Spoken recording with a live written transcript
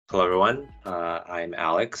Hello, everyone. I'm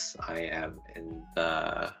Alex. I am in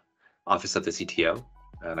the office of the CTO,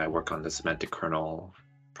 and I work on the Semantic Kernel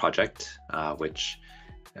project, which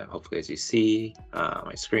hopefully, as you see on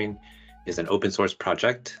my screen, is an open source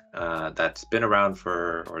project that's been around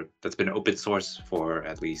that's been open source for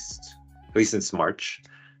at least since March,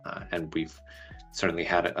 and we've certainly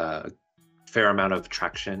had a fair amount of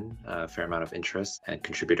traction, a fair amount of interest and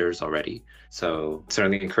contributors already. So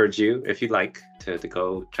certainly encourage you, if you'd like, to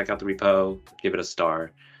go check out the repo, give it a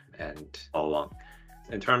star, and follow along.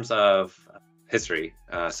 In terms of history,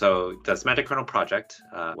 so the Semantic Kernel project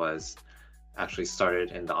was actually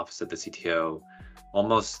started in the office of the CTO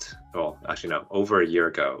over a year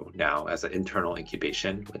ago now as an internal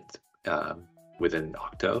incubation within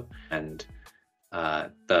Octo. And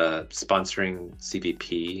the sponsoring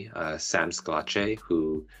CVP, Sam Scalacci,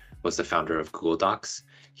 who was the founder of Google Docs,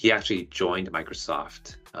 he actually joined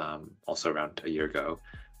Microsoft also around a year ago.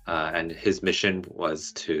 And his mission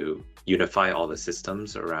was to unify all the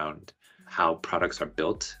systems around how products are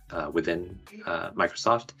built within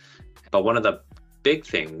Microsoft. But one of the big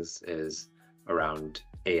things is around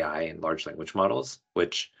AI and large language models,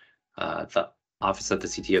 which the Office of the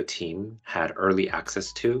CTO team had early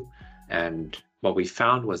access to. And what we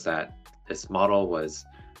found was that this model was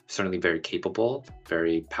certainly very capable,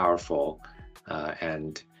 very powerful,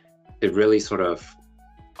 and it really sort of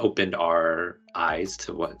opened our eyes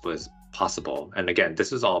to what was possible. And again,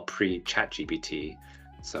 this is all pre-ChatGPT,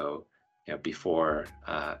 so before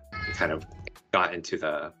it kind of got into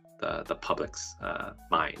the public's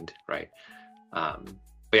mind, right? But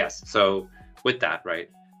yes, so with that, right,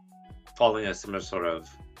 following a similar sort of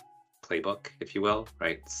playbook, if you will,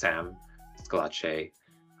 right, Sam Scalacci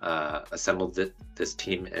assembled this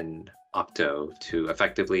team in Octo to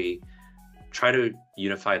effectively try to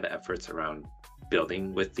unify the efforts around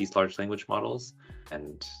building with these large language models,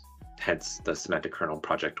 and hence the Semantic Kernel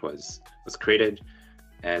project was created.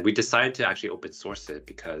 And we decided to actually open source it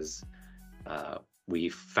because we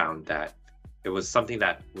found that it was something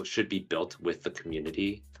that should be built with the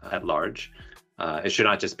community at large. It should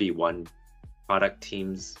not just be one product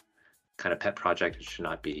team's kind of pet project. It should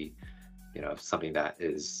not be something that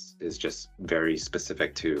is just very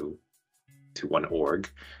specific to one org.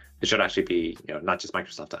 It should actually be not just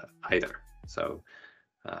Microsoft either. So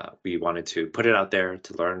we wanted to put it out there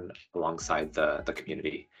to learn alongside the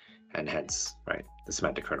community, and hence, right, the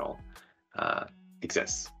Semantic Kernel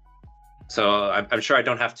exists. So I'm sure I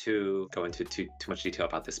don't have to go into too much detail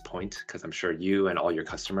about this point, because I'm sure you and all your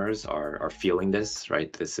customers are feeling this,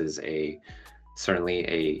 right? This is certainly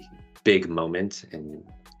a big moment in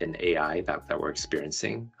AI that we're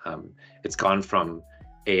experiencing. It's gone from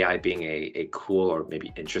AI being a cool or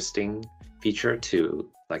maybe interesting feature to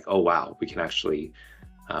like, oh wow, we can actually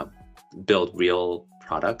build real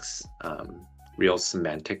products, real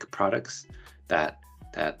semantic products that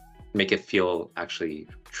make it feel actually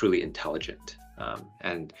truly intelligent.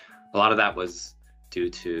 And a lot of that was due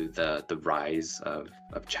to the rise of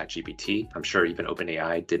ChatGPT. I'm sure even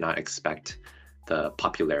OpenAI did not expect the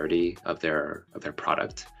popularity of their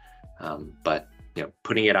product, but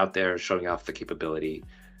putting it out there, showing off the capability,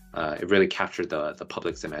 it really captured the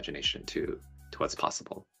public's imagination to what's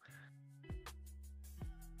possible.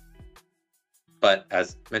 But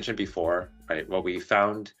as mentioned before, right, what we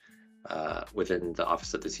found within the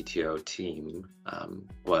Office of the CTO team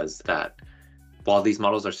was that while these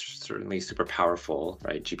models are certainly super powerful,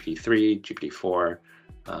 right, GPT-3, GPT-4,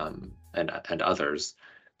 and others,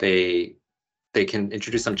 they can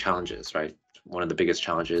introduce some challenges, right? One of the biggest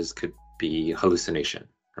challenges could be hallucination,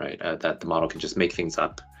 right? That the model can just make things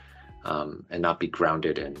up and not be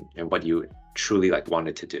grounded in what you truly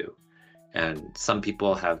wanted to do. And some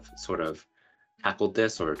people have sort of tackled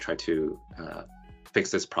this or tried to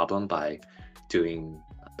fix this problem by doing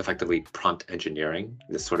effectively prompt engineering,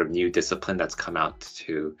 this sort of new discipline that's come out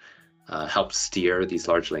to help steer these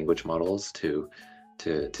large language models to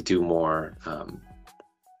do more,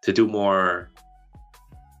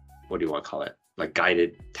 what do you want to call it? Like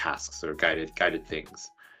guided tasks or guided things.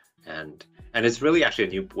 And it's really actually a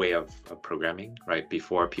new way of programming, right?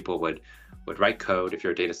 Before, people would write code. If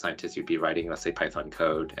you're a data scientist, you'd be writing, let's say, Python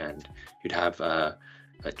code, and you'd have a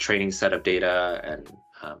training set of data and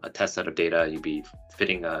a test set of data. You'd be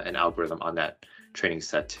fitting an algorithm on that training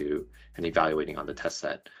set and evaluating on the test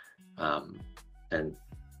set. And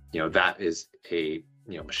that is a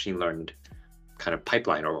machine learned kind of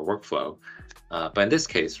pipeline or a workflow. But in this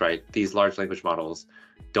case, right, these large language models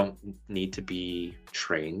don't need to be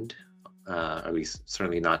trained, at least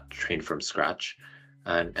certainly not trained from scratch,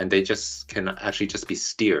 and they just can actually just be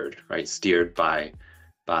steered, right? Steered by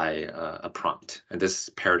by a prompt. And this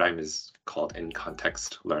paradigm is called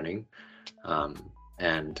in-context learning.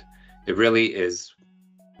 And it really is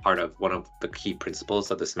part of one of the key principles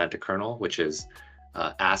of the semantic kernel, which is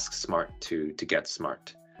ask smart to get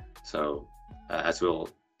smart. So as we'll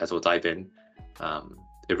dive in,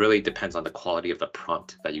 it really depends on the quality of the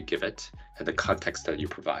prompt that you give it and the context that you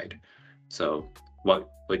provide. So what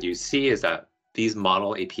you see is that these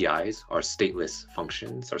model APIs are stateless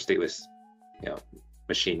functions or stateless,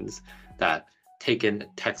 machines that take in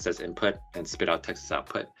text as input and spit out text as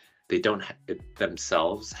output. They don't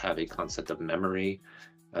themselves have a concept of memory.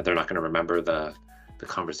 They're not going to remember the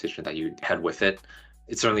conversation that you had with it.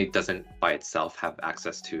 It certainly doesn't by itself have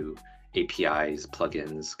access to APIs,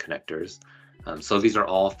 plugins, connectors. So these are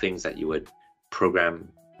all things that you would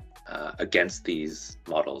program against these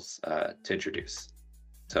models to introduce.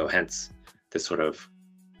 So hence, this sort of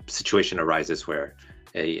situation arises where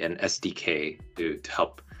an SDK to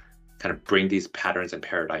help kind of bring these patterns and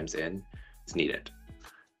paradigms in is needed.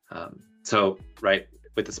 So right,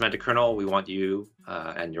 with the semantic kernel, we want you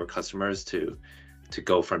and your customers to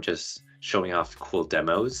go from just showing off cool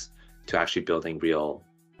demos to actually building real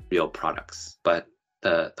products. But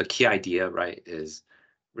the key idea, right, is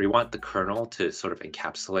we want the kernel to sort of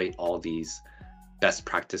encapsulate all these best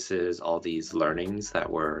practices, all these learnings that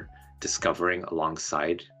we're discovering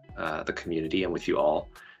alongside the community and with you all,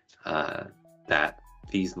 that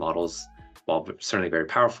these models, while certainly very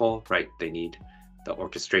powerful, right, they need the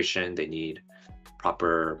orchestration, they need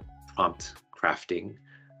proper prompt crafting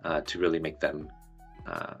to really make them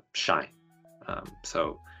shine.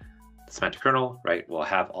 So the semantic kernel, right, will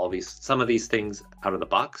have some of these things out of the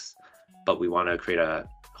box, but we want to create a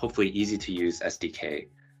hopefully easy to use SDK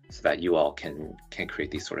so that you all can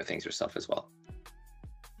create these sort of things yourself as well.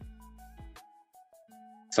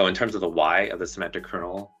 So in terms of the why of the semantic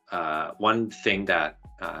kernel, one thing that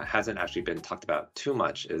hasn't actually been talked about too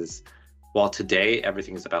much is, while today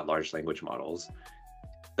everything is about large language models,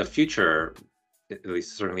 the future, at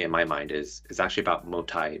least certainly in my mind, is actually about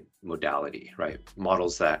multi-modality, right?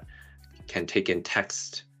 Models that can take in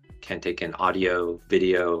text, can take in audio,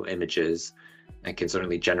 video, images, and can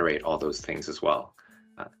certainly generate all those things as well.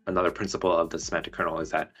 Another principle of the semantic kernel is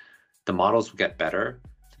that the models will get better,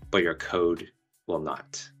 but your code will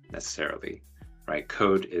not necessarily, right?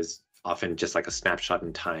 Code is often just like a snapshot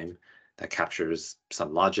in time that captures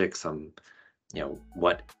some logic, some,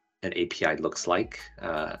 what an API looks like,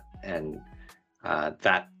 and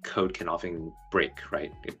that code can often break,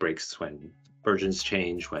 right? It breaks when versions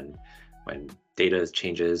change, when data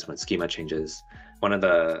changes, when schema changes. One of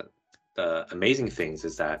the amazing things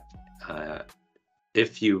is that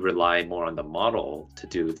if you rely more on the model to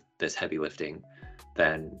do this heavy lifting,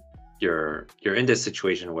 then you're in this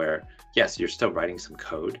situation where, yes, you're still writing some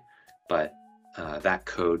code, but that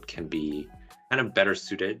code can be kind of better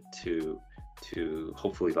suited to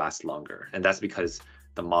hopefully last longer. And that's because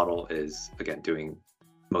the model is, again, doing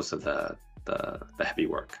most of the heavy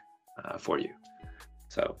work for you.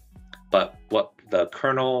 So, but what the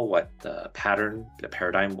kernel, what the pattern, the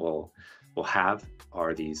paradigm will have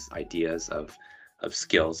are these ideas of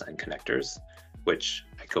skills and connectors, which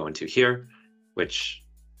I go into here, which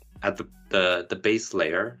at the base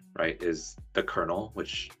layer, right, is the kernel,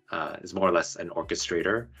 which is more or less an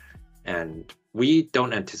orchestrator. And we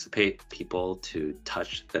don't anticipate people to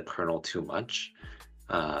touch the kernel too much,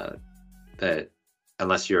 that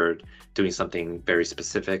unless you're doing something very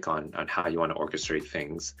specific on how you want to orchestrate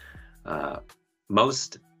things.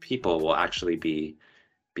 Most people will actually be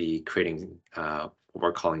creating what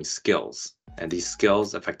we're calling skills. And these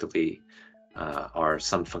skills effectively are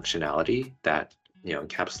some functionality that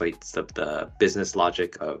encapsulates the business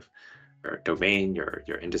logic of your domain,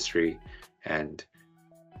 your industry, and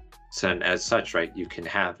so as such, right, you can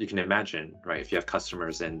imagine, right, if you have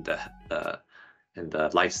customers in the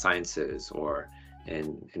life sciences or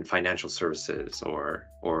in financial services or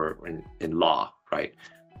in law, right,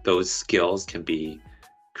 those skills can be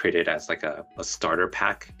created as like a starter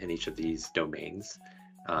pack in each of these domains,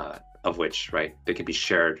 of which, right, they can be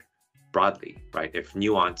shared broadly, right? If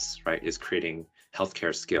Nuance, right, is creating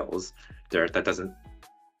healthcare skills,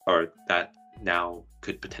 that now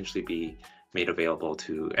could potentially be made available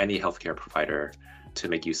to any healthcare provider to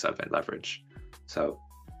make use of and leverage. So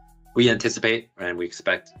we anticipate and we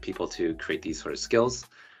expect people to create these sort of skills.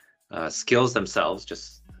 Skills themselves,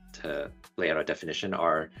 just to lay out a definition,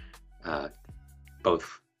 are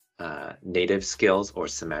both native skills or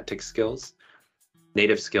semantic skills.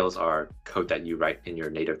 Native skills are code that you write in your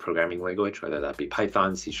native programming language, whether that be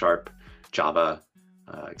Python, C#, Java,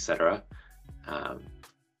 etc.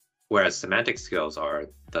 Whereas semantic skills are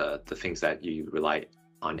the things that you rely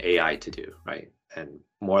AI to do, right? And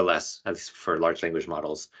more or less, at least for large language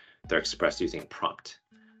models, they're expressed using a prompt.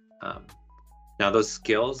 Now, those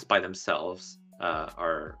skills by themselves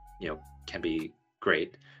are, can be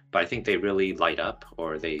great, but I think they really light up,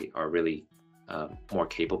 or they are really more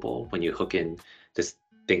capable when you hook in this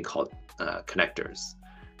thing called connectors.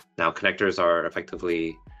 Now, connectors are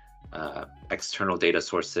effectively external data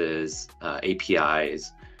sources,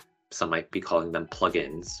 APIs. Some might be calling them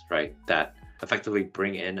plugins, right? That effectively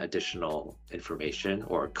bring in additional information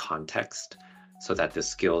or context so that the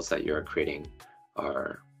skills that you're creating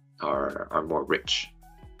are more rich.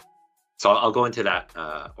 So I'll go into that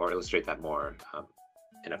or illustrate that more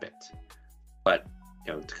in a bit. But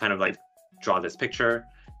to kind of like draw this picture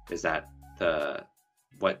is that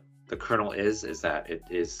what the kernel is that it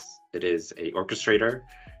is a orchestrator,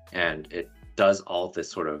 and it does all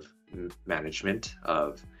this sort of management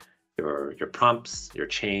of your prompts, your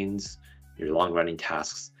chains, your long-running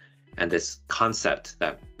tasks, and this concept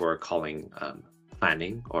that we're calling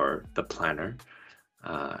planning, or the planner.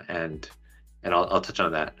 And I'll touch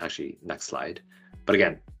on that actually next slide. But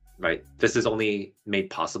again, right, this is only made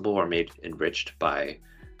possible or made enriched by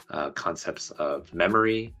concepts of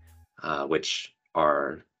memory, which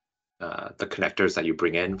are the connectors that you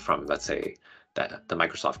bring in from, let's say, the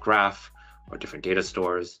Microsoft Graph or different data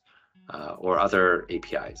stores or other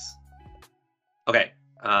APIs. Okay,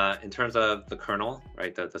 in terms of the kernel,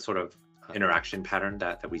 right, the sort of interaction pattern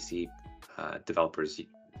that we see developers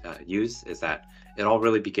use is that it all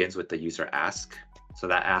really begins with the user ask. So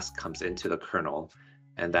that ask comes into the kernel,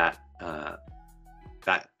 and that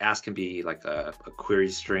ask can be like a query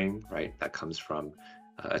string, right, that comes from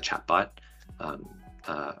a chatbot,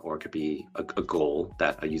 or it could be a goal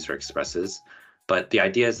that a user expresses. But the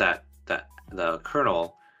idea is that the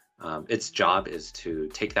kernel, its job is to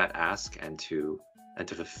take that ask and to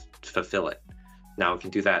fulfill it. Now, it can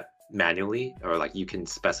do that manually, or like you can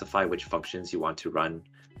specify which functions you want to run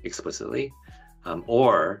explicitly,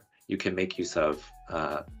 or you can make use of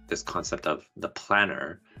this concept of the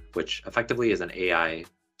planner, which effectively is an AI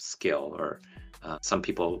skill, or some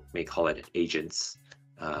people may call it agents.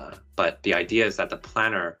 But the idea is that the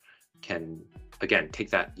planner can, again, take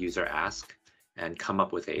that user ask and come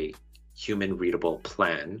up with a human readable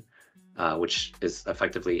plan, which is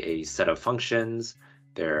effectively a set of functions,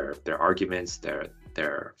 their arguments, their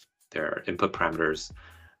input parameters,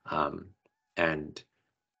 and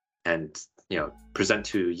present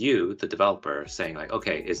to you, the developer, saying like,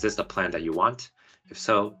 okay, is this the plan that you want? If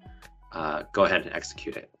so, go ahead and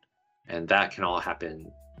execute it. And that can all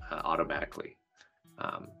happen automatically.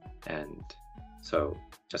 And so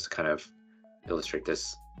just to kind of illustrate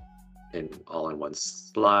this all in one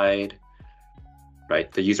slide,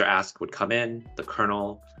 right? The user ask would come in, the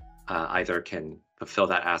kernel either can fulfill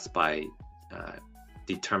that ask by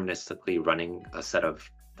deterministically running a set of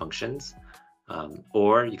functions,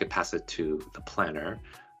 or you could pass it to the planner,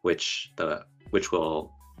 which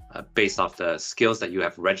will, based off the skills that you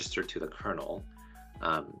have registered to the kernel,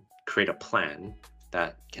 create a plan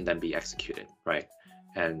that can then be executed, right?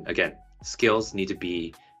 And again, skills need to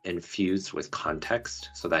be infused with context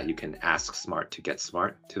so that you can ask smart to get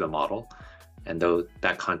smart to the model. And though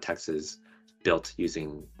that context is built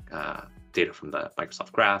using data from the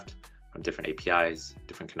Microsoft Graph, from different APIs,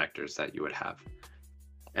 different connectors that you would have.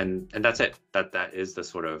 And that's it. That is the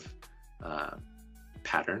sort of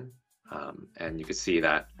pattern. And you can see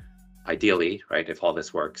that ideally, right, if all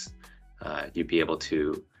this works, you'd be able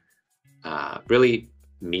to really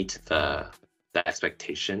meet the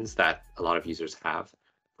expectations that a lot of users have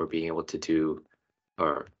for being able to do,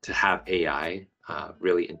 or to have AI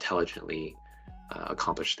really intelligently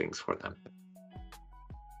accomplish things for them.